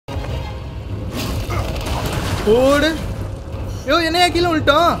ஓடு. யோ என்னையா கீழே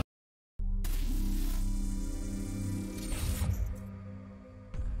விட்டோம்.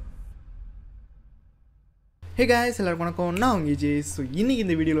 Hey guys, எல்லாருக்கும் வணக்கம். நான் உங்க AJ. ஸோ இன்றைக்கி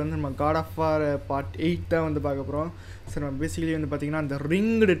இந்த வீடியோவில் வந்து நம்ம God of War பார்ட் 8 தான் வந்து பார்க்க போகிறோம். ஸோ நம்ம பேசிக்கலி வந்து பார்த்திங்கன்னா அந்த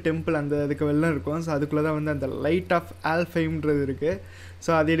ரிங்டு டெம்பிள் அந்த அதுக்கு வெளில இருக்கும். ஸோ அதுக்குள்ளே தான் வந்து அந்த லைட் ஆஃப் ஆல்ஃபைம்ன்றது இருக்குது.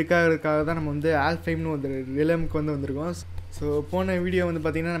 ஸோ அது எடுக்கிறதுக்காக தான் நம்ம வந்து ஆல்ஃபைம்னு ஒரு ரிலமுக்கு வந்து வந்திருக்கோம். ஸோ போன வீடியோ வந்து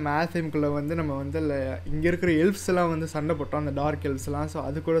பார்த்திங்கன்னா நம்ம ஆல்ஃபைம்குள்ளே வந்து நம்ம வந்து இங்கே இருக்கிற எல்ஃப்ஸ் எல்லாம் வந்து சண்டை போட்டோம், அந்த டார்க் எல்ஃப்ஸ்லாம். ஸோ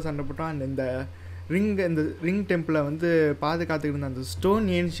அது கூட சண்டை போட்டோம். அண்ட் இந்த ரிங் டெம்பிளை வந்து பாதுகாத்துக்கிட்டு இருந்த அந்த ஸ்டோன்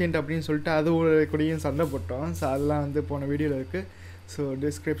ஏன்ஷியன்ட் அப்படின்னு சொல்லிட்டு அது கூடயும் சண்டை போட்டோம். ஸோ அதெல்லாம் வந்து போன வீடியோவில் இருக்குது. ஸோ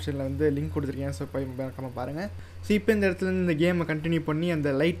டிஸ்கிரிப்ஷனில் வந்து லிங்க் கொடுத்துருக்கேன். ஸோ போய் மறக்காமல் பாருங்கள். ஸோ இப்போ இந்த இடத்துலேருந்து இந்த கேமை கண்டினியூ பண்ணி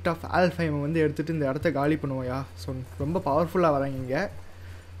அந்த லைட் ஆஃப் ஆல்ஃபைமை வந்து எடுத்துகிட்டு இந்த இடத்த காலி பண்ணுவோயா. ஸோ ரொம்ப பவர்ஃபுல்லாக வராங்க இங்கே.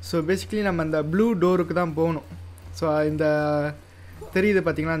 ஸோ பேசிக்கலி நம்ம அந்த ப்ளூ டோருக்கு தான் போகணும். ஸோ இந்த தெரியுது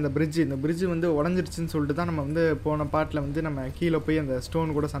பார்த்தீங்கன்னா இந்த பிரிட்ஜு வந்து உடஞ்சிருச்சுன்னு சொல்லிட்டு தான் நம்ம வந்து போன பார்ட்டில் வந்து நம்ம கீழே போய் அந்த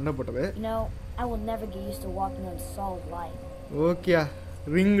ஸ்டோன் கூட சண்டை போட்டது. ஓகேயா,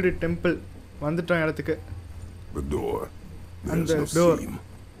 ரிங்டு டெம்பிள் வந்துட்டோம் இடத்துக்கு. அந்த டோர்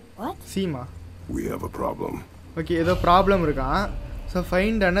சீமா ஓகே, ஏதோ ப்ராப்ளம் இருக்கான். So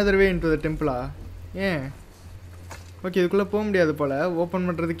find another way into the temple. ஏன் ஓகே, இதுக்குள்ளே போக முடியாது போல். ஓப்பன்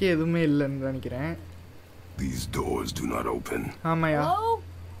பண்ணுறதுக்கே எதுவுமே இல்லைன்னு நினைக்கிறேன். These doors do not open. ஆமாயா. Hello?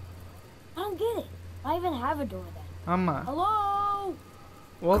 I don't get it. I even have a door then. ஆமா. Hello?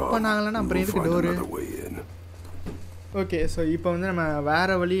 ஓப்பன் ஆகலன்னா அப்புறம் எதுக்கு டோரு? ஓகே, ஸோ இப்போ வந்து நம்ம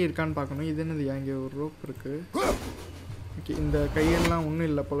வேறு வழி இருக்கான்னு பார்க்கணும். இது என்னது, இங்கே ஒரு ரோப் இருக்குது. ஓகே, இந்த கையெல்லாம் ஒன்றும்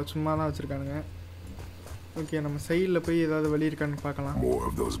இல்லை போல், சும்மா தான் வச்சுருக்கானுங்க. ஓகே, நம்ம சைடில் போய் ஏதாவது வழி இருக்கான்னு பார்க்கலாம்.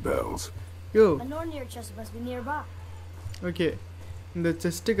 யோ ஓகே, இந்த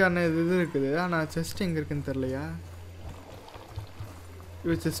செஸ்ட்டுக்கான இது இருக்குது. ஆனால் செஸ்ட் எங்கே இருக்குதுன்னு தெரிலையா.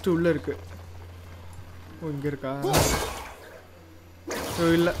 இவ செஸ்ட்டு உள்ளே இருக்குது. ஓ இங்கே இருக்கா? ஓ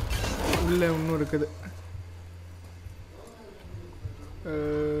இல்லை, உள்ளே இன்னும் இருக்குது.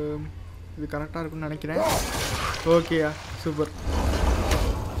 இது கரெக்டாக இருக்குன்னு நினைக்கிறேன். ஓகேயா, சூப்பர்.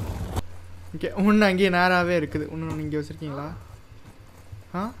 ஓகே, ஒன்று அங்கேயே நேராகவே இருக்குது. ஒன்று இங்கே வச்சுருக்கீங்களா?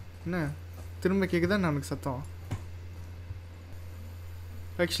 என்ன திரும்ப கேட்குதா நமக்கு சத்தம்?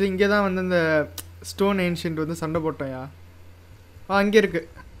 ஆக்சுவலி இங்கே தான் வந்து இந்த ஸ்டோன் ஏன்ஷியன்ட் வந்து சண்டை போட்டோம்யா. அங்கே இருக்கு.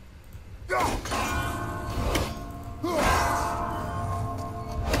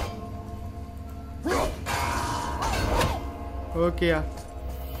 ஓகேயா,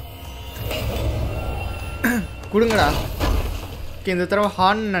 கொடுங்கடா. ஓகே, இந்த தடவை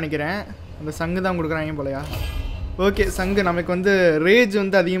ஹார்ன்னு நினைக்கிறேன். அந்த சங்கு தான் கொடுக்குறாங்க போலையா. ஓகே, சங்கு நமக்கு வந்து ரேஜ்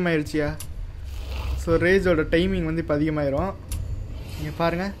வந்து அதிகமாகிடுச்சியா. ஸோ ரேஜோட டைமிங் வந்து இப்போ அதிகமாகிடும். நீங்கள்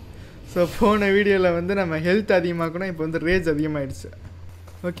பாருங்கள். ஸோ போன வீடியோவில் வந்து நம்ம ஹெல்த் அதிகமாக்கணும், இப்போ வந்து ரேஜ் அதிகமாகிடுச்சு.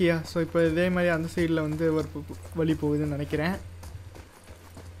 ஓகேயா, ஸோ இப்போ இதே மாதிரி அந்த சைடில் வந்து ஒரு வழி போகுதுன்னு நினைக்கிறேன்.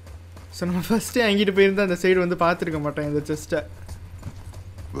 ஸோ நம்ம ஃபஸ்ட்டு அங்கிட்டு போயிருந்தால் அந்த சைடு வந்து பார்த்துருக்க மாட்டோம் இந்த செஸ்ட்டை.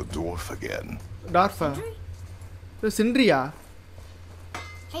 டார்ஃபா சின்ட்ரியா?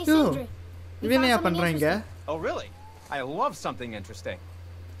 இது என்னையா பண்ணுறாங்க?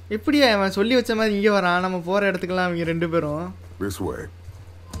 எப்படியா அவன் சொல்லி வச்ச மாதிரி இங்கே வரான்? நம்ம போகிற இடத்துக்குலாம் அவங்க ரெண்டு பேரும்.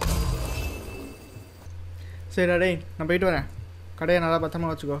 சரி டேய், நான் போயிட்டு வரேன். கடையை நல்லா பத்திரமா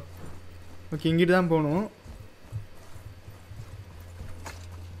வச்சுக்கோ. ஓகே, இங்கிட்டு தான் போகணும்.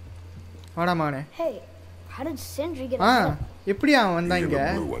 வாடா மானே. எப்படி அவன் வந்தான் இங்கே?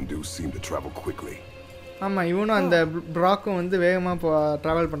 ஆமாம், இவனும் அந்த ப்ராக்கும் வந்து வேகமாக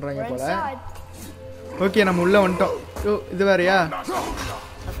ட்ராவல் பண்ணுறாங்க போல. ஓகே, நம்ம உள்ளே வந்துட்டோம். ஓ இது வேறையா?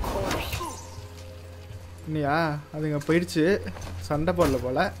 இல்லையா, அதுங்க போயிடுச்சு. சண்டை போடல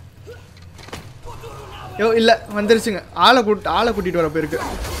போல். யோ இல்லை, வந்துருச்சுங்க. ஆளை கூட்டிகிட்டு வர போயிருக்கு.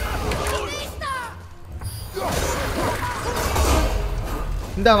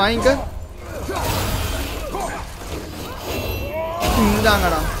 இந்தா வாங்கிக்க.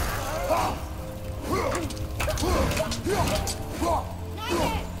 இந்தாங்கடா.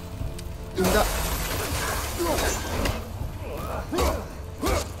 இந்தா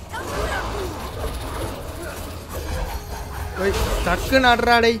டக்கு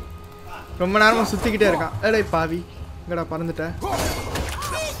நாடுறாடை. ரொம்ப நேரமாக சுற்றிக்கிட்டே இருக்கான். ஏடே பாவி, இங்கடா பறந்துட்டேன்.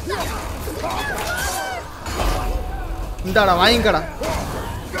 இந்தாடா வாங்கிக்கடா.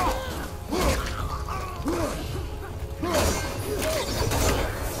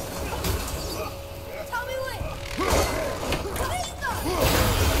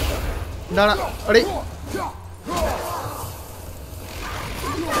 இந்தாடா அடே.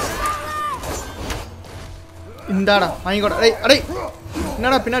 இந்தாடா வாங்கிக்கோடா. அடே அடே,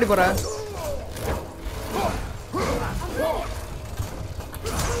 என்னடா பின்னாடி போற?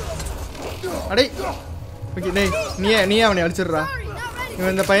 அடே ஓகே டேய் நீயே அவனை அடிச்சிடுறா.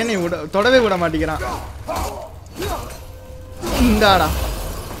 இவன் இந்த பையனை தொடவே விட மாட்டேங்கிறான். இந்தாடா.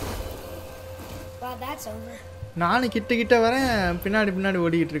 நானும் கிட்ட வரேன், பின்னாடி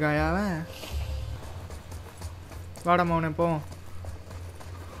ஓடிக்கிட்டு இருக்கான் அவன். வாடாமா அவனை போ.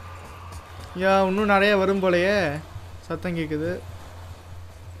 யா இன்னும் நிறைய வரும் போலையே, சத்தம் கேட்குது.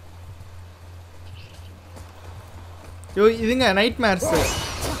 யோ இதுங்க நைட் மேர்ஸ்.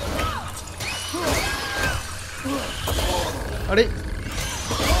 அடே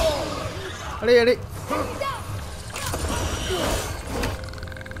அடே அடே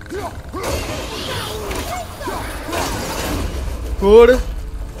போடு.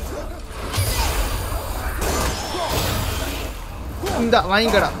 இந்த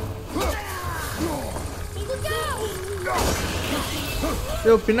வாங்கிக்கடா.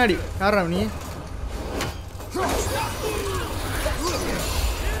 யோ பின்னாடி யாரா நீ?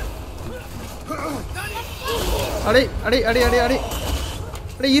 அடே அடே அடே அடே அடே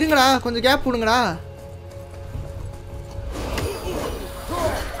அடே இருங்கடா, கொஞ்சம் கேப் விடுங்கடா.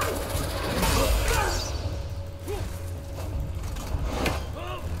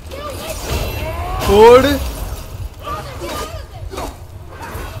 போடு.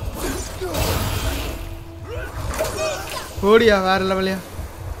 ஓடியா வேற லெவலியா.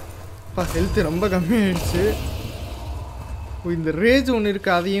 அப்பா ஹெல்த்து ரொம்ப கம்மியாயிடுச்சு. இந்த ரேஜ் ஒன்று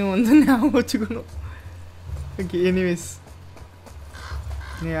இருக்குது, அதையும் வந்து ஞாபகம் வச்சுக்கணும். Okay anyways.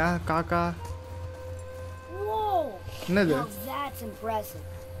 காக்கா என்னது?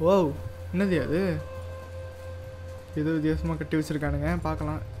 ஓ என்னது அது? ஏதோ வித்தியாசமாக கட்டி வச்சுருக்கானுங்க,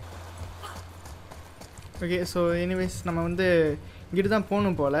 பார்க்கலாம். ஓகே ஸோ எனிவேஸ் நம்ம வந்து இங்கிட்டு தான்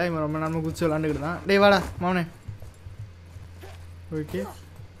போகணும் போல். இவன் ரொம்ப நம்ம குச்சி விளாண்டுக்கிட்டு தான். டேய் வாடா மௌனே. ஓகே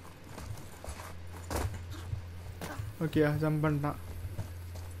ஓகே ஜம்ப் பண்ணிட்டான்.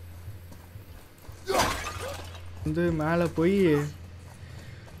 வந்து மேலே போய்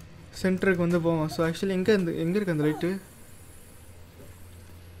சென்டருக்கு வந்து போவோம். ஸோ ஆக்சுவலி எங்கே இருக்குது அந்த லைட்டு?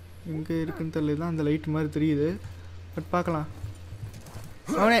 எங்கே இருக்குன்னு தெரியல தான், அந்த லைட் மாதிரி தெரியுது. பட் பார்க்கலாம்.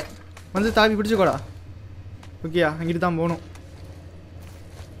 அவனே வந்து தாவி பிடிச்சிக்கோடா. ஓகேயா அங்கிட்டு தான் போகணும்.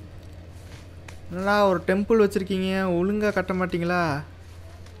 நல்லா ஒரு டெம்பிள் வச்சுருக்கீங்க, ஒழுங்காக கட்ட மாட்டிங்களா?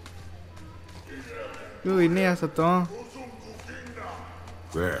 ஐயோ என்னையா சத்தம்?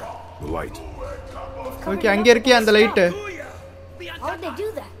 ஓகே அங்கே இருக்கே அந்த light.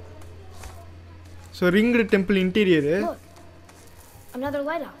 So ரிங்டு temple interior.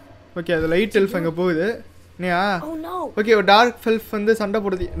 Okay அது லைட் எல்ஃப் அங்கே போகுது. இல்லையா? ஓகே ஒரு டார்க் எல்ஃப் வந்து சண்டை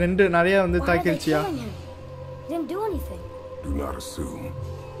போடுது, ரெண்டு நிறையா வந்து தாக்கிடுச்சியா? Do not assume.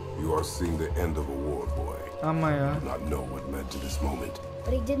 You are seeing the end of a war, boy. ஆமாயா. Do not know what led to this moment.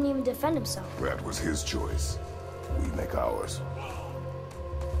 But he didn't even defend himself. That was his choice. We make ours.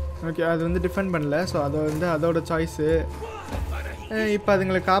 Okay அது வந்து defend பண்ணல. So அதை வந்து அதோட choice. இப்போ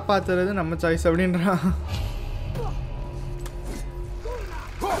அதுங்களை காப்பாற்றுறது நம்ம சாய்ஸ் அப்படின்றான்.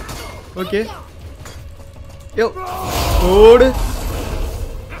 ஓகே யோ ஓடு.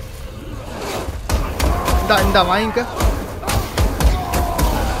 இந்தா வாங்கிக்க.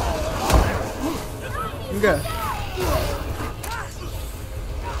 இங்க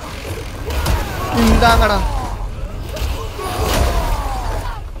இந்தாங்கடா.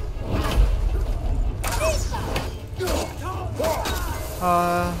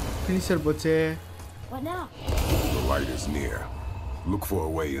 ஃபினிஷர் போச்சே. What now? The light is near. Look for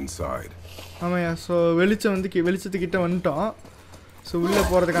a way inside. ஆமாய்யா. ஸோ வெளிச்சம் வந்து வெளிச்சத்துக்கிட்ட வந்துட்டோம். ஸோ உள்ளே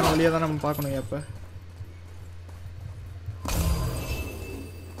போகிறதுக்கான வழியாக தான் நம்ம பார்க்கணும். அப்போ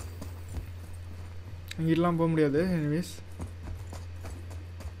அங்கிட்டலாம் போக முடியாது. எனிவேஸ்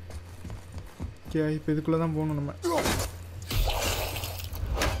ஓகே இப்போ இதுக்குள்ளே தான் போகணும் நம்ம.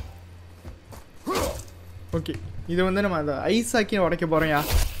 ஓகே இது வந்து நம்ம அதை ஐஸ் ஆக்கி உடைக்க போகிறோம்யா.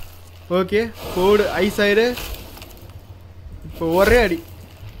 ஓகே போடு ஐஸ் ஆயிடு. இப்போ ஒரே அடி.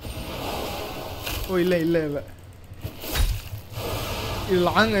 ஓ இல்லை இது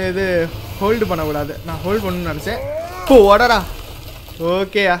லாங் இது ஹோல்டு பண்ணக்கூடாது. நான் ஹோல்டு பண்ணணும்னு நினச்சேன். இப்போ உடடா.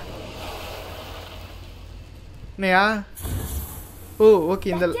 ஓகேயா என்னையா? ஓ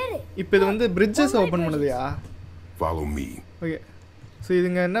ஓகே இந்த இப்போ இது வந்து bridges open பண்ணுதுயா. Follow me. Okay so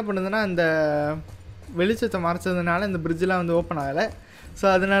இதுங்க என்ன பண்ணுதுன்னா அந்த வெளிச்சத்தை மறைச்சதுனால இந்த பிரிட்ஜெலாம் வந்து ஓப்பன் ஆகலை. ஸோ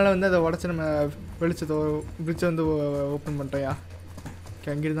அதனால வந்து அதை உடச்சி நம்ம வெளிச்சத்தை பிரிட்ஜை வந்து ஓப்பன் பண்ணிட்டோம்யா.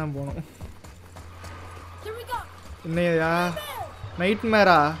 ஓகே அங்கிட்டு தான் போகணும். என்னையா நைட்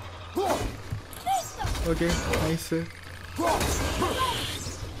மேரா? Okay nice.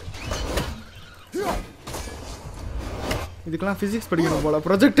 இதுக்கெல்லாம் ஃபிசிக்ஸ் படிக்கணும் போல்.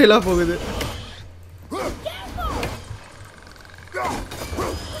 ப்ரொஜெக்ட் எல்லாம் போகுது.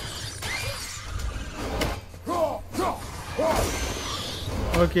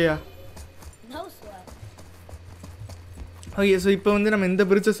 ஓகேயா No sweat. ஓகே ஸோ இப்போ வந்து நம்ம இந்த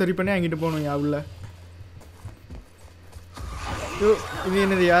பிரிட்ஜை சரி பண்ணி அங்கிட்டு போகணும் உள்ள. ஐயோ இது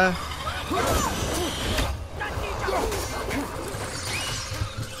என்னதுயா?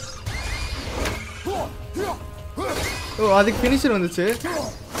 ஓ அதுக்கு ஃபினிஷர் வந்துச்சு.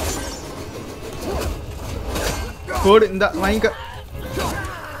 கோடு இந்த வாங்கிக்க.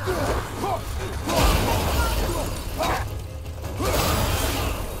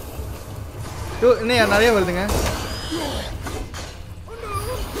 ஓ இன்னையா நிறைய வருதுங்க.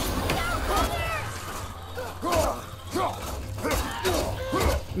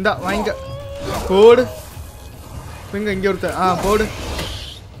 இந்த வாங்கிக்க. போடு இங்கே ஒருத்தர் போடு.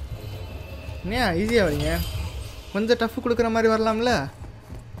 என்னையா ஈஸியாக வரீங்க, கொஞ்சம் டஃப் கொடுக்குற மாதிரி வரலாம்ல.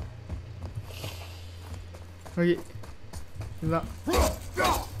 ஓகே இதுதான்.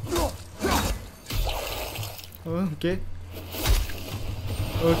 ஓகே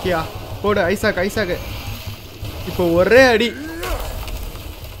ஓகேயா போடு. ஐசாக்கு இப்போ ஒரே அடி.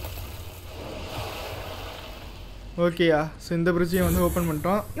 ஓகேயா ஸோ இந்த பிரிட்ஜையும் வந்து ஓப்பன்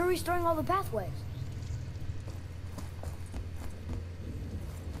பண்ணிட்டோம். You're restoring all the pathways.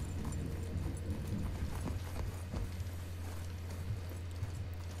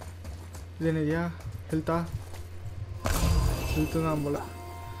 இது என்னதியா? ஹெல்த்தா? ஹெல்த்து தான் போல.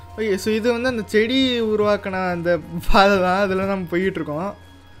 ஓகே ஸோ இது வந்து அந்த செடி உருவாக்கின அந்த பாதை தான், அதில் நம்ம போய்கிட்ருக்கோம்.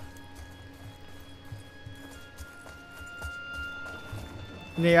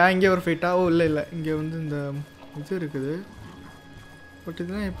 இல்லையா இங்கே ஒரு ஃபைட்டா? ஓ இல்லை இங்கே வந்து இந்த இது இருக்குது. பட்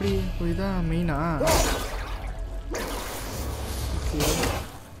இதெல்லாம் எப்படி? இதுதான் மெயினா? ஓகே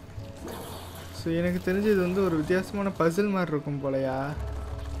ஸோ எனக்கு தெரிஞ்சு இது வந்து ஒரு வித்தியாசமான பசில் மாதிரி இருக்கும் போலையா,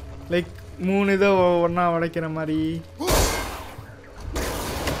 லைக் 3 இதை ஒன்றா உடைக்கிற மாதிரி.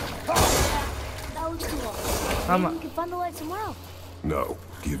 ஆமாம். No,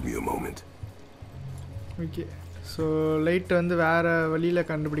 give me a moment. Okay so light வந்து வேறு வழியில்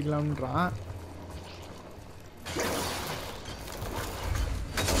கண்டுபிடிக்கலாம்ன்றான்.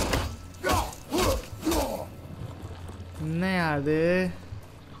 என்னையா அது?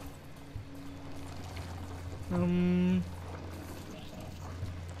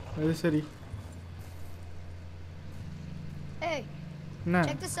 அது சரி. என்ன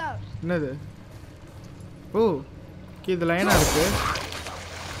என்னது? ஓ ஓகே இது லைனாக இருக்கு.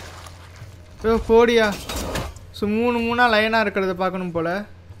 ஓ போடியா. ஸோ 3 லைனாக இருக்கிறத பார்க்கணும் போல்.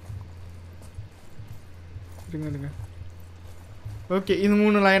 இருங்க ஓகே இது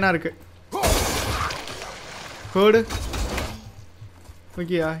 3 லைனாக இருக்கு. கோடு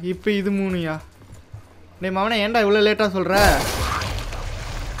ஓகேயா. இப்போ இது 3யா? டேய் மவனே ஏன்டா இவ்வளோ லேட்டாக சொல்கிற?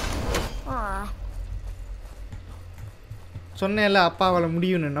 சொன்னேன்ல அப்பாவால்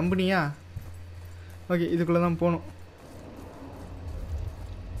முடியும்னு, நம்புனியா? ஓகே இதுக்குள்ளே தான் போகணும்.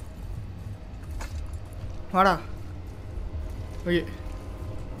 வாடா. ஓகே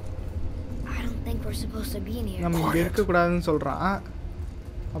நம்ம இங்கே இருக்கக்கூடாதுன்னு சொல்கிறான்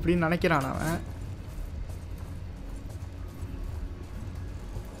அப்படின்னு நினைக்கிறான் அவன்.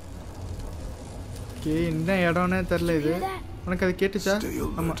 ஓகே என்ன இடம்னே தெரில. இது உனக்கு அது கேட்டுச்சா?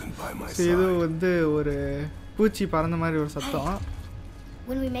 ஆமாம். ஸோ இது வந்து ஒரு பூச்சி பறந்த மாதிரி ஒரு சத்தம்.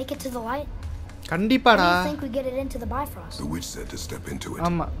 கண்டிப்பாடா.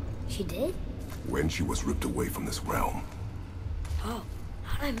 ஆமா. She did? When she was ripped away from this realm. Oh,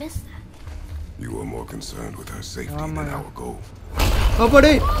 how did I miss that? You were more concerned with her safety than our goal. அப்பா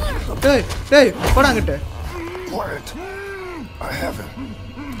டேய் போடாங்கட்ட. Quiet. I have him.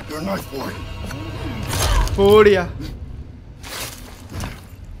 Your knife boy. போடியா.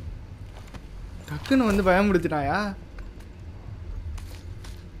 டக்குன்னு வந்து பயமுடுத்தினாயா?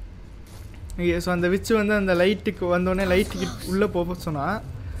 So அந்த விச்சு வந்து அந்த லைட்டுக்கு வந்தோடனே லைட்டுக்கு உள்ளே போக சொன்னா,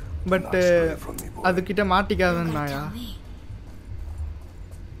 பட்டு அதுக்கிட்ட மாட்டிக்காதன்னாயா?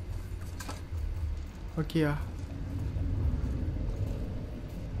 ஓகேயா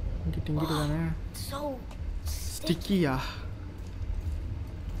இங்கிட்டு தானே ஸ்டிக்கியா?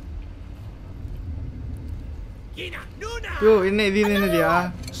 யோ என்ன இது என்னதியா?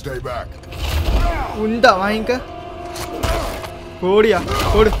 உண்டா வாங்கிக்க. போடியா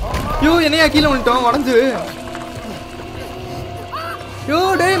போடு. யோ என்னையா கீழே வந்துட்டோம் உடஞ்சு. யோ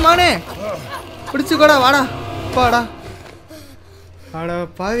டேய் மானே பிடிச்சுக்கோடா வாடா பாடா. ஆடா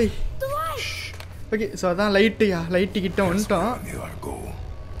பாவி. ஓகே ஸோ அதான் லைட்டு கிட்ட வந்துட்டோம்.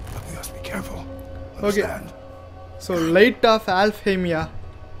 Okay so light off ஆல்ஃபைமியா.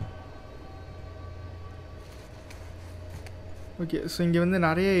 Okay so இங்கே வந்து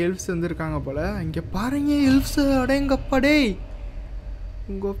நிறைய எல்ஃப்ஸ் வந்து இருக்காங்க போல். இங்கே பாருங்க எல்ஃப்ஸ். அடேங்கப்பா டேய்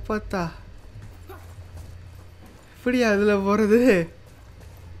உங்கள் பார்த்தா எப்படியா அதில் போகிறது?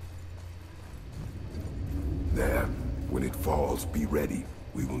 When it falls, be ready.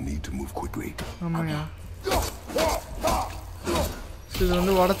 We will need to move quickly. ஆமாயா. இது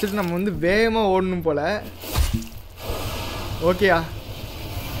வந்து உடைச்சிட்டு நம்ம வந்து வேகமா ஓடணும் போல. ஓகேயா.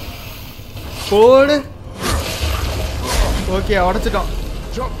 போடு. ஓகே உடைச்சிட்டோம்.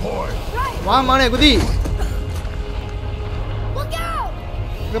 Jump point. வா மானே குதி. Look out!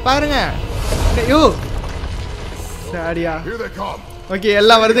 இங்க பாருங்க. ஐயோ. சரியா. Here they come. ஓகே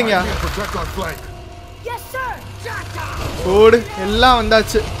எல்லாம் வருதுங்க. Protect our flank. Yes, sir. போடு எல்லாம்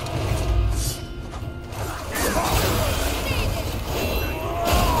வந்தாச்சு.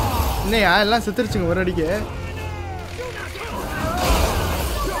 என்னையா எல்லாம் செத்துருச்சுங்க ஒரு அடிக்கு.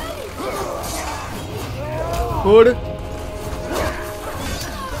 போடு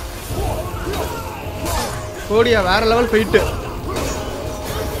போடியா வேற லெவல் ஃபைட்டு.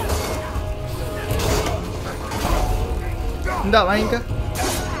 இந்தா வாங்கிக்க.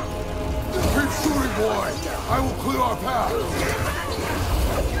 Keep shooting, boy. I will clear our path.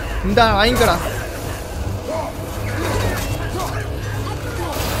 இந்தா வாங்கிக்கடா.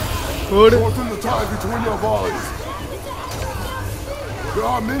 போடு. Shorten the time between your volleys. There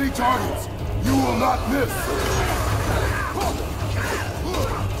are many targets. You will not miss.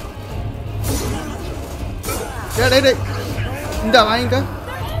 டேய் இந்தா வாங்கிக்க.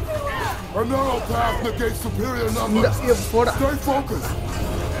 A narrow path negates superior இந்த numbers. போடா. Stay focused.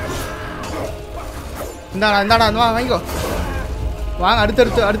 இந்தாடா வாங்கிக்கோ. வாங்க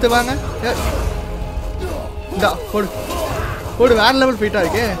அடுத்து வாங்க. இந்தா போடு வேற லெவல் ஃபைட்டா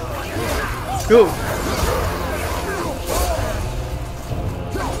இருக்கே. யோ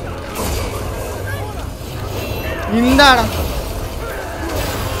இந்தாடா.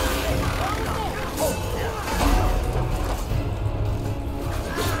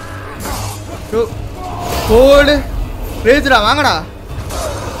 யோ போடு ரேஜ்டா வாங்கடா.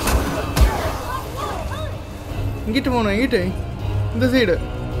 இங்கிட்டு போகணும் இங்கிட்டு இந்த சைடு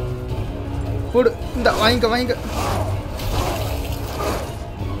போடு. இந்த வாங்கிக்க.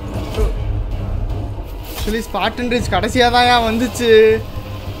 ஆக்சுவலி ஸ்பாட்டன் ரீச் கடைசியாக தான் வந்துச்சு.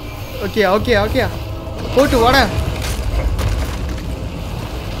 ஓகே போட்டு ஓட.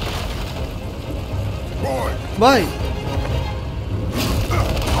 பாய்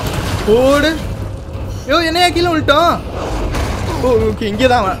போடு. யோ என்னையா கீழே விட்டோம். ஓகே இங்கே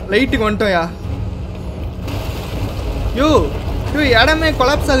தான் லைட்டுக்கு வந்துட்டோம்யா. யோ இடமே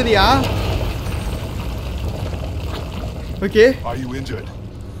collapse ஆகுதியா. Okay Are you injured?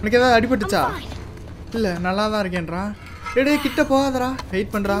 உனக்கு ஏதாவது அடிபட்டுச்சா? இல்லை நல்லா தான் இருக்கேன்றான். டே கிட்ட போகாதரா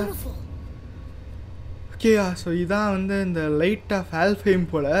வெயிட் பண்ணுறா. ஓகேயா ஸோ இதான் வந்து இந்த லைட் ஆஃப் ஆல்ஃபைம்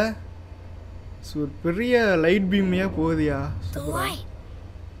போல். ஸோ ஒரு பெரிய light Bheemaiah போகுதியா. The light.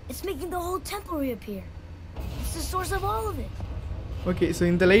 It's making the whole temple reappear. It's the source of all of it. Okay so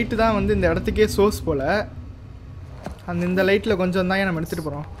இந்த லைட்டு தான் வந்து இந்த இடத்துக்கே சோர்ஸ் போல். இந்த லைட்டில் கொஞ்சம் தான் நம்ம எடுத்துகிட்டு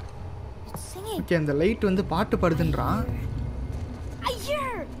போகிறோம். ஓகே அந்த லைட் வந்து பாட்டு பாடுதுன்றான். I hear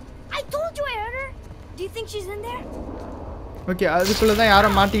her. I told you I heard her. Do you think she's in there? Okay அதுக்குள்ளே தான்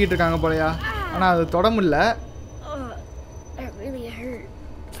யாரும் மாட்டிக்கிட்டு இருக்காங்க போலையா. ஆனால் அது தொட முடியல. That really hurt.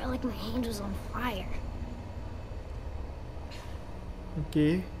 I felt like my hand was on fire. Okay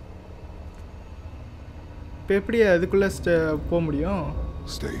இப்போ எப்படி அதுக்குள்ளே போக முடியும்?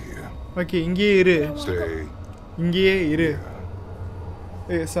 Stay here. ஓகே இங்கேயே இரு. Stay.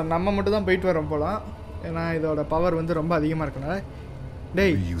 ஸோ நம்ம மட்டும் தான் போயிட்டு வரோம் போகலாம். ஏன்னா இதோட பவர் வந்து ரொம்ப அதிகமாக இருக்குனால.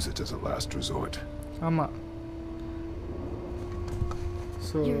 டேய் We use it as a last resort. ஆமாம்.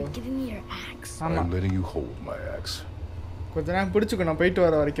 So You're giving me your axe. I'm letting you hold my axe. கொஞ்ச நேரம் பிடிச்சிக்கணும் போயிட்டு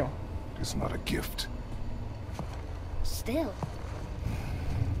வர வரைக்கும். It's not a gift. Still.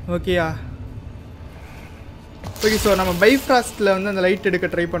 ஓகேயா ஓகே ஸோ நம்ம பைஃப்ராஸ்ட்டில் வந்து அந்த லைட் எடுக்க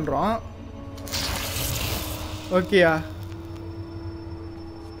ட்ரை பண்ணுறோம். ஓகேயா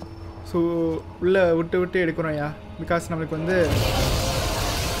ஸோ உள்ளே விட்டு எடுக்கிறோம்யா. பிகாஸ் நம்மளுக்கு வந்து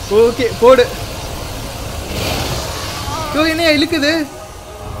ஓகே போடு. யோ என்னையா இழுக்குது.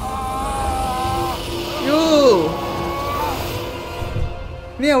 யோ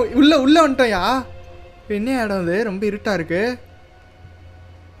நீ உள்ளே வந்துட்டோம்யா. என்ன இடம் அது ரொம்ப இருட்டாக இருக்கு.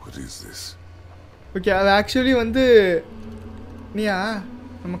 What is this? ஓகே அது ஆக்சுவலி வந்து நீயா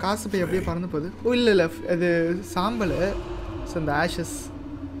நம்ம காசு போய் அப்படியே பறந்து போகுது. ஓ இல்லை அது சாம்பல். ஸோ அந்த ஆஷஸ்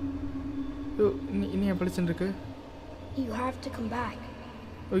இன்னும் படிச்சுட்டு இருக்கு. You have to come back.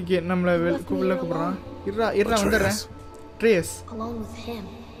 Okay நம்மளை உள்ள கூப்பிட்றான். இருறா வந்துடுறேன். Trace Alone with him.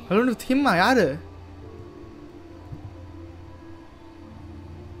 alone with him யாரு?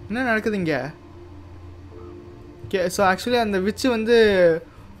 என்ன நடக்குது இங்கே? ஓகே ஸோ ஆக்சுவலி அந்த விச்சு வந்து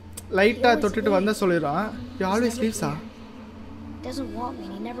லைட்டாக தொட்டுட்டு வந்தால் சொல்லிடுறான். You always லீவ்ஸா? Doesn't want me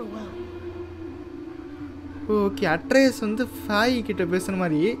and he never will. Okay address வந்து ஃபாய் கிட்ட பேசுகிற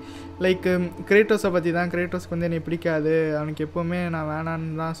மாதிரி லைக் கிரேட்டோஸை பற்றி தான். கிரேட்டோஸ்க்கு வந்து என்னை பிடிக்காது, அவனுக்கு எப்போவுமே நான்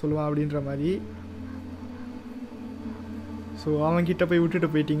வேணான்னு தான் சொல்லுவான் அப்படின்ற மாதிரி. ஸோ அவன்கிட்ட போய்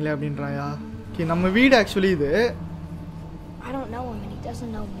விட்டுட்டு போயிட்டீங்களே அப்படின்றாயா. ஓகே நம்ம வீடு ஆக்சுவலி இது.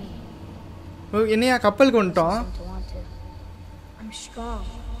 என்னையா கப்பலுக்கு வந்துட்டோம்.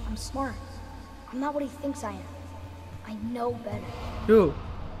 யோ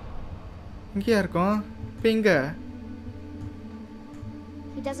இங்கேயா இருக்கோம் இப்போ இங்கே.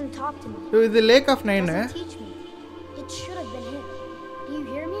 இது லேக் ஆஃப் நைன்.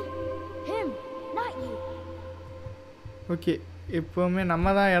 ஓகே எப்போவுமே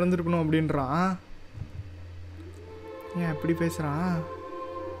நம்ம தான் இறந்துருக்கணும் அப்படின்றான். ஏன் எப்படி பேசுகிறான்.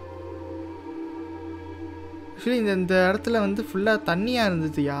 ஆக்சுவலி இந்த இடத்துல வந்து ஃபுல்லாக தண்ணியாக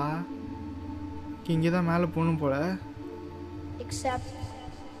இருந்துச்சுயா. இங்கே தான் மேலே போகணும் போல.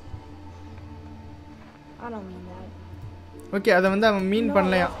 ஓகே அதை வந்து அவன் மீன்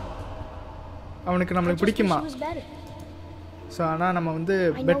பண்ணலையா, அவனுக்கு நம்மளுக்கு பிடிக்குமா. ஸோ ஆனால் நம்ம வந்து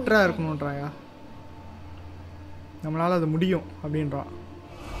பெட்டராக இருக்கணுன்றாயா, நம்மளால் அது முடியும் அப்படின்றான்.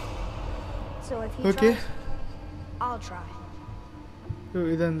 ஓகே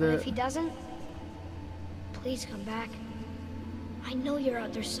இது அந்த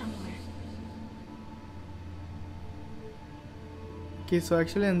ஓகே ஸோ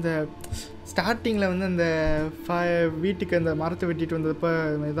ஆக்சுவலி அந்த ஸ்டார்டிங்கில் வந்து அந்த வீட்டுக்கு அந்த மரத்தை வெட்டிட்டு வந்தப்போ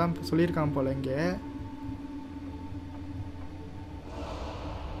இதுதான் சொல்லியிருக்கான் போல் இங்கே.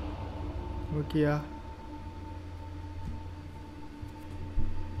 ஓகேயா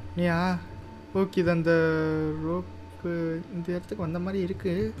நீயா ஓகே இது அந்த ரோப்பு இந்த இடத்துக்கு வந்த மாதிரி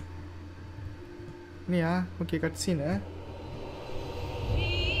இருக்கு நீயா. Okay cut Seenu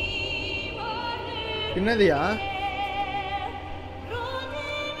என்னதுயா.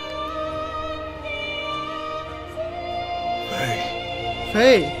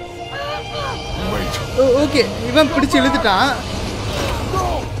 Hey. Wait. Okay, இவன் பிடிச்சு இழுத்துட்டான். No!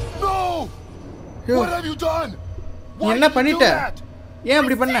 No! What have you done? என்ன பண்ணிட்ட? ஏன்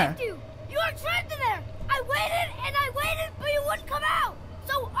அப்படி பண்ண? You were trapped in there. I waited and I waited but you wouldn't come out.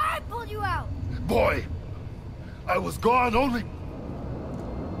 So I pulled you out. Boy, I was gone only.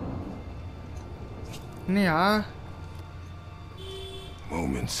 என்னையா?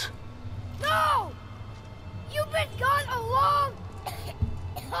 Moments. No! You've been gone a long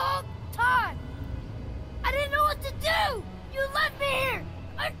time. I didn't know what to do. You left me here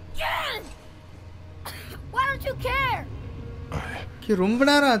again. Why don't you care? ரொம்ப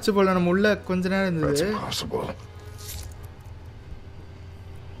நேரம் ஆச்சு போல நம்ம உள்ள கொஞ்ச நேரம் இருந்தது. That's possible.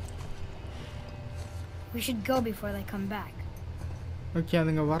 We should go before they come back. Okay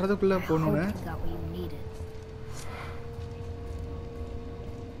அதுங்க வரதுக்குள்ள போணுங்க.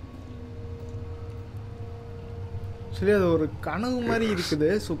 சரி அது ஒரு கனவு மாதிரி இருக்குது.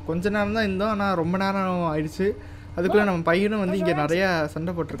 ஸோ கொஞ்ச நேரம் தான் இருந்தோம் ஆனால் ரொம்ப நேரம் ஆயிடுச்சு. அதுக்குள்ளே நம்ம பையனும் வந்து இங்கே நிறைய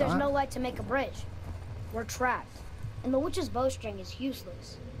சண்டை போட்டிருக்கான்.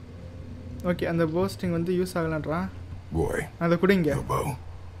 ஓகே அந்த போஸ்டிங் வந்து யூஸ் ஆகலன்றான். அதை குடிங்க.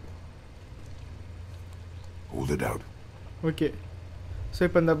 ஓகே ஸோ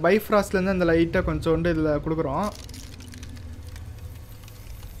இப்போ இந்த பைஃப்ராஸ்ட்லேருந்து அந்த லைட்டாக கொஞ்சோண்டு இதில் கொடுக்குறோம்.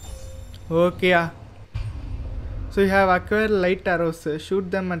 ஓகேயா so you have acquired light arrows, shoot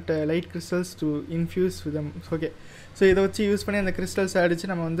them at light crystals to infuse with them. Okay so இதை வச்சு யூஸ் பண்ணி அந்த கிறிஸ்டல்ஸ்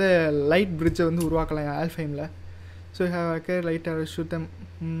அடித்து நம்ம வந்து லைட் பிரிட்ஜை வந்து உருவாக்கலாம் ஆல்ஃபைமில். So you have acquired light arrows, shoot them.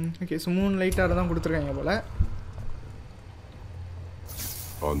 Okay so 3 light ஆரோ தான் கொடுத்துருக்காங்க போல்.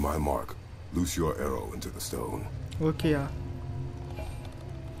 On my mark, loose your arrow into the stone. ஓகேயா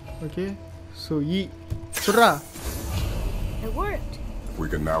okay so சுட்ரா. It worked. We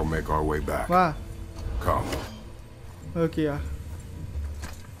can now make our way back. வா. Come. ஓகேயா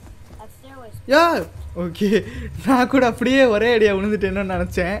yeah okay நான் கூட அப்படியே ஒரே அடியாக விழுந்துட்டேன்னு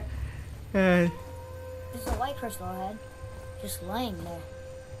நினச்சேன். There's a white crystal ahead, just laying there.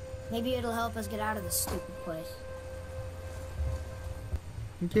 Maybe it'll help us get out of this stupid place.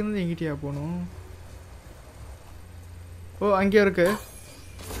 இங்கேருந்து எங்கிட்டயா போகணும்? ஓ அங்கே இருக்கு.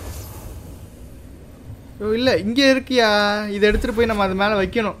 ஓ இல்லை இங்கே இருக்கியா. இதை எடுத்துகிட்டு போய் நம்ம அது மேலே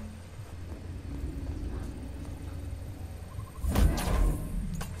வைக்கணும்.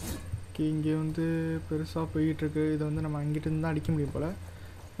 இங்கே வந்து பெருசாக போயிட்டுருக்கு. இதை வந்து நம்ம அங்கிட்டிருந்து தான் அடிக்க முடியும் போல்.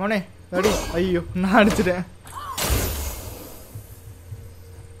 மோனே அடி. ஐயோ நான் அடிச்சிட்டேன்.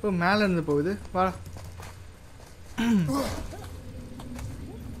 ஓ மேலே இருந்து போகுது. வா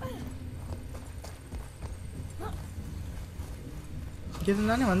இங்கே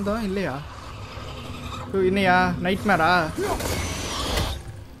தானே வந்தோம் இல்லையா? ஓ இன்னையா நைட் மேரா?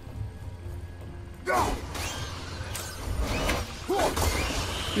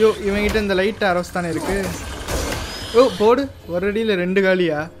 யோ இவங்கிட்ட இந்த லைட் அரஸ் தானே இருக்கு. ஓ போடு ஒரு அடியில் 2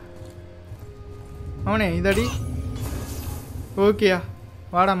 காலியா அவனே இதடி. ஓகேயா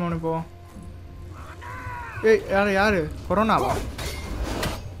வாடா அவனு போவோம். ஏய் யாரு கொரோனாவா?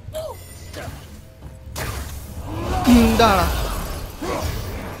 இந்தாடா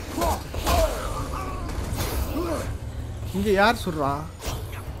இங்க யார் சொல்றா?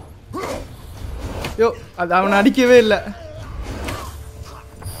 யோ அது அவனை அடிக்கவே இல்லை.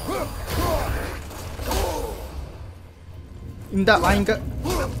 இந்தா வாங்க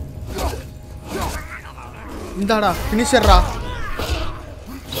இந்தாடா ஃபினிஷர்ரா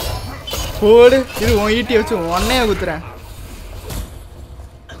போடு. இது உன் ஈட்டி வச்சு ஒன்னையா குத்துறேன்.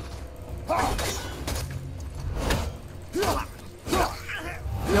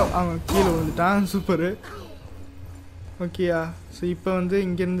 யோ அவன் கீழே வந்துட்டான். சூப்பரு. ஓகேயா ஸோ இப்போ வந்து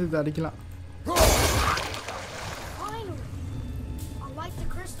இங்கேருந்து இது அடிக்கலாம்.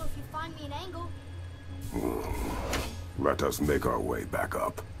 Let us make our way back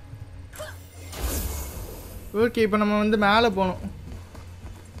up. Okay இப்போ நம்ம வந்து மேலே போகணும்.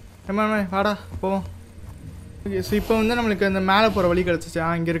 ஏமா வாடா போவோம். ஓகே ஸோ இப்போ வந்து நம்மளுக்கு அந்த மேலே போகிற வழி கிடச்சிச்சு.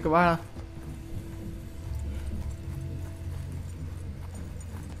 இங்கே இருக்கு வாடா.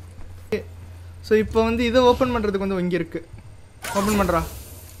 ஸோ இப்போ வந்து இதை ஓப்பன் பண்ணுறதுக்கு வந்து இங்கே இருக்குது. ஓப்பன் பண்ணுறா.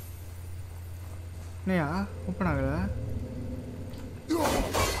 என்னையா ஓப்பன் ஆகலை?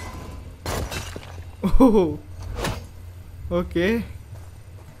 ஓ ஓகே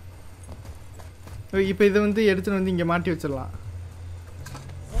இப்போ இதை வந்து எடுத்துகிட்டு வந்து இங்கே மாட்டி வச்சிடலாம்.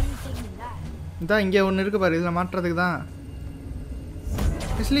 இதான் இங்கே ஒன்று இருக்குது பாரு, இதில் மாட்டுறதுக்கு தான்.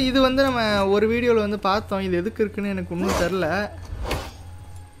 ஆக்சுவலி இது வந்து நம்ம ஒரு வீடியோவில் வந்து பார்த்தோம். இது எதுக்கு இருக்குன்னு எனக்கு ஒன்றும் தெரில.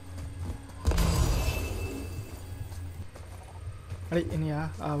 அடே என்னையா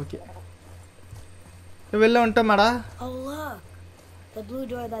ஓகே வெளில வந்துட்டோமாடா. The blue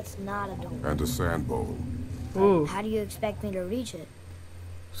door that's not a door. And a sand bowl. Oh. How do you expect me to reach it?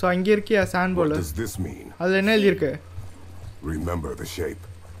 So அங்க இருக்கியா sand bowl? What does this mean? அதுல என்ன எழுதி இருக்கு? Remember the shape.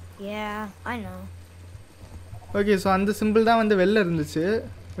 Yeah, I know. Okay, so அந்த simple தான் வந்து வெளில இருந்துச்சு.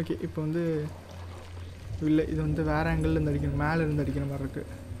 ஓகே இப்போ வந்து இல்ல இது வந்து வேற ஆங்கிள்ல இருந்து அடிக்கணும். மேல இருந்து அடிக்கிற மாதிரி இருக்கு.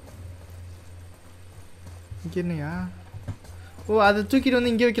 இங்க என்னையா? ஓ அதை தூக்கிட்டு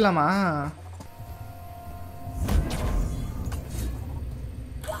வந்து இங்கே வைக்கலாமா?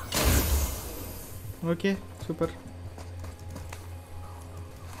 Okay super.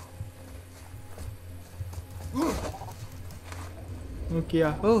 ஓகேயா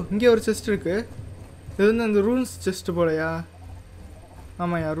ஓ இங்கே ஒரு செஸ்ட் இருக்கு. இது வந்து அந்த ரூன்ஸ் செஸ்ட் போலையா?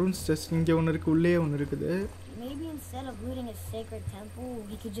 ஆமாயா ரூன்ஸ் செஸ்ட் இங்கே ஒன்று இருக்குது. உள்ளே ஒன்று இருக்குது. Maybe instead of looting a sacred temple,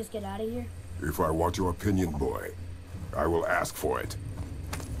 we could just get out of here. If I want your opinion, boy, I will ask for it.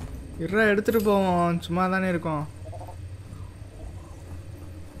 இருடா எடுத்துகிட்டு போவோம். சும்மா தானே இருக்கோம்.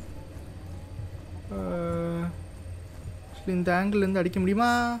 இந்த ஆங்கிள்லேருந்து அடிக்க முடியுமா?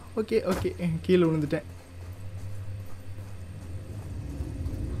 ஓகே ஓகே கீழே விழுந்துட்டேன்.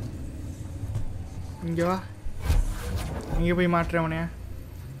 இங்கே வா. இங்கே போய் மாட்டுறேன் அவனையா.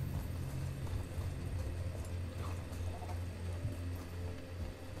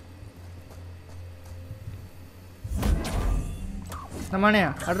 நம்மானே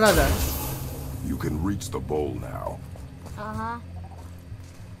அட்ராத. You can reach the bowl now.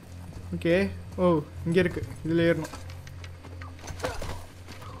 Okay ஓ இங்கே இருக்கு. இதில் ஏறணும்.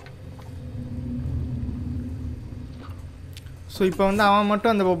 ஸோ இப்போ வந்து அவன்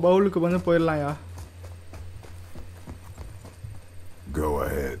மட்டும் அந்த பவுலுக்கு வந்து போயிடலாம்யா. Go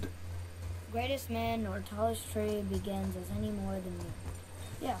ahead. Greatest man or tallest tree begins as any more than me.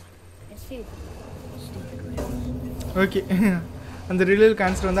 Yeah, it's stupid. Okay அந்த ரிலேல்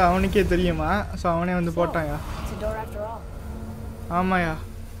ஆன்சர் வந்து அவனுக்கே தெரியுமா? ஸோ அவனே வந்து போட்டாயா. It's a door after all. ஆமாயா.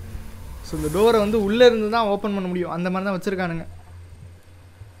 ஸோ இந்த டோரை வந்து உள்ளே இருந்து தான் ஓப்பன் பண்ண முடியும். அந்த மாதிரி தான் வச்சுருக்கானுங்க.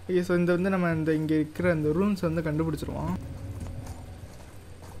 ஓகே ஸோ இந்த வந்து நம்ம இந்த இங்கே இருக்கிற அந்த ரூம்ஸ் வந்து கண்டுபிடிச்சிருவோம்.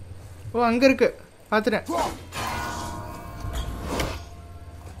 ஓ அங்கே இருக்கு பார்த்துட்டேன்.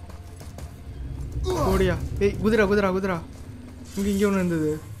 ஓடியா ஏய் குதிரா குதிரா குதிரா. இங்கே ஒன்று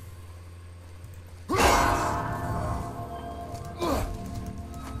இருந்தது.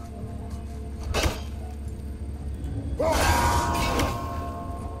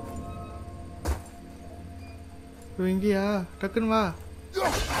 இங்கேயா டக்குன்னு வா.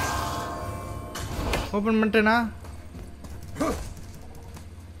 ஓப்பன் பண்ணிட்டேனா?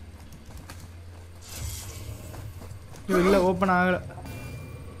 இல்லை ஓப்பன் ஆகலை.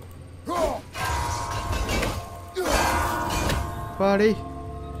 பாடி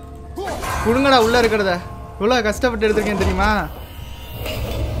கொடுங்கடா உள்ளே இருக்கிறத. இவ்வளோ கஷ்டப்பட்டு எடுத்துருக்கேன் தெரியுமா?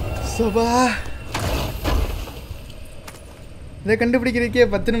 சோபா இதை கண்டுபிடிக்கிறதுக்கே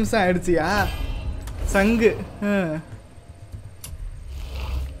 10 நிமிஷம் ஆயிடுச்சியா? சங்கு.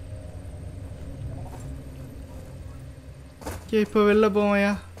 ஓகே, இப்போ வெளில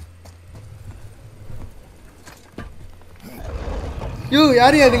போவோம்யா. யூ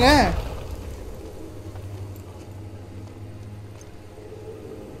யார் யாருங்க?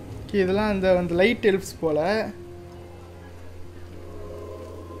 ஓகே, இதெல்லாம் அந்த லைட் எல்ப்ஸ் போல.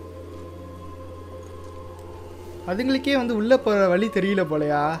 அதுங்களுக்கே வந்து உள்ளே போகிற வழி தெரியல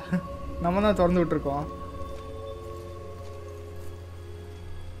போலையா? நம்ம தான் திறந்து விட்டுருக்கோம்.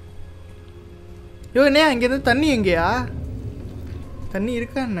 யோ அண்ணே, அங்கேருந்து தண்ணி எங்கேயா? தண்ணி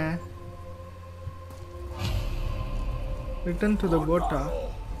இருக்கா என்ன? ரிட்டர்ன் டு த போட்டா?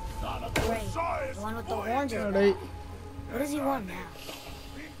 What does he want now?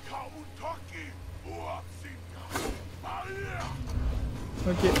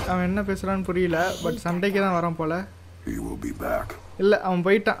 Okay, அவன் என்ன பேசுகிறான்னு புரியல. பட் சண்டைக்கு தான் வரான் போல. He will be back. இல்லை, அவன்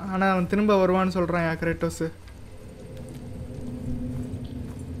போயிட்டான். ஆனால் அவன் திரும்ப வருவான்னு சொல்கிறான் யா கிரேட்டோஸு.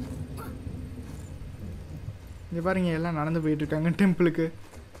 இங்கே பாருங்க, எல்லாம் நடந்து போயிட்டு இருக்காங்க டெம்பிளுக்கு.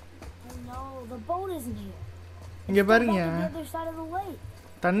 இங்கே பாருங்க,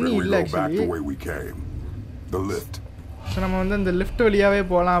 தண்ணி இல்லை ஆக்சுவலி. ஸோ நம்ம வந்து அந்த லிஃப்ட் வழியாகவே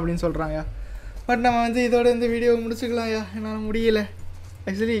போகலாம் அப்படின்னு சொல்கிறாங்க. பட் நம்ம வந்து இதோட இந்த வீடியோவை முடிச்சுக்கலாம்யா. என்னால் முடியல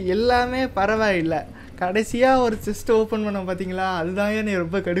ஆக்சுவலி. எல்லாமே பரவாயில்லை. கடைசியாக ஒரு செஸ்ட் ஓப்பன் பண்ணோம் பார்த்தீங்களா, அதுதான் என்னை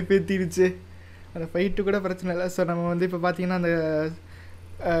ரொம்ப கடுப்பேற்றிடுச்சு. அந்த ஃபைட்டு கூட பிரச்சனை இல்லை. ஸோ நம்ம வந்து இப்போ பார்த்தீங்கன்னா அந்த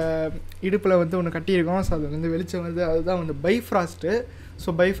இடுப்பில் வந்து ஒன்று கட்டியிருக்கோம். ஸோ அது வந்து வெளிச்சம் வந்து அதுதான் வந்து பைஃப்ராஸ்ட்டு.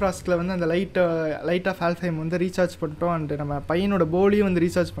 ஸோ பைஃப்ராஸ்ட்டில் வந்து அந்த லைட் ஆஃப் ஆல்ஃபைம் வந்து ரீசார்ஜ் பண்ணிட்டோம். அண்டு நம்ம பையனோட போலையும் வந்து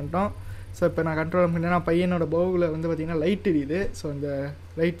ரீசார்ஜ் பண்ணிட்டோம். ஸோ இப்போ நான் கண்ட்ரோல் பண்ணேன்னா பையனோட போவில் வந்து பார்த்திங்கன்னா லைட் எரியுது. ஸோ அந்த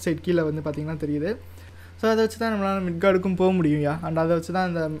ரைட் சைட் கீழே வந்து பார்த்திங்கன்னா தெரியுது. ஸோ அதை வச்சு தான் நம்மளால் மிட்கார்டுக்கும் போக முடியும்யா. அண்ட் அதை வச்சு தான்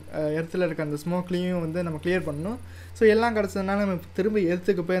அந்த இடத்துல இருக்க அந்த ஸ்மோக்லேயும் வந்து நம்ம கிளியர் பண்ணணும். ஸோ எல்லாம் கிடச்சதுனால நம்ம திரும்ப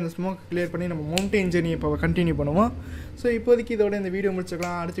எர்த்துக்கு போய் அந்த ஸ்மோக் கிளியர் பண்ணி நம்ம மவுண்டைன் ஜெர்னி இப்போ கண்டினியூ பண்ணுவோம். ஸோ இப்போதைக்கு இதோட இந்த வீடியோ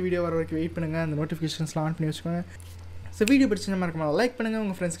முடிச்சுக்கலாம். அடுத்த வீடியோ வர வரைக்கும் வெயிட் பண்ணுங்கள். அந்த நோட்டிஃபிகேஷன்ஸ்லாம் ஆன் பண்ணி வச்சுக்கோங்க. ஸோ வீடியோ பிடிச்ச மாதிரி இருக்குமா லைக் பண்ணுங்கள்,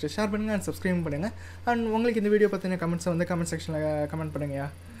 உங்கள் ஃப்ரெண்ட்ஸ்க்கு ஷேர் பண்ணுங்கள், அண்ட் சப்ஸ்கிரைப் பண்ணுங்கள். அண்ட் உங்களுக்கு இந்த வீடியோ பற்றின கமெண்ட்ஸை வந்து கமெண்ட் செக்ஷனில் கமெண்ட் பண்ணுங்கயா.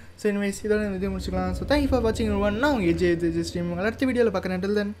 ஸோ இனிமேஸ் இதோட இந்த வீடியோ முடிச்சுக்கலாம். ஸோ தேங்க்யூ ஃபார் வாட்சிங். நான் உங்கள் AJ ஸ்ட்ரீம். உங்கள் அடுத்த வீடியோவில் பார்க்குறேன்.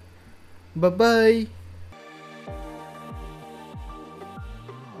 Until then, bye bye.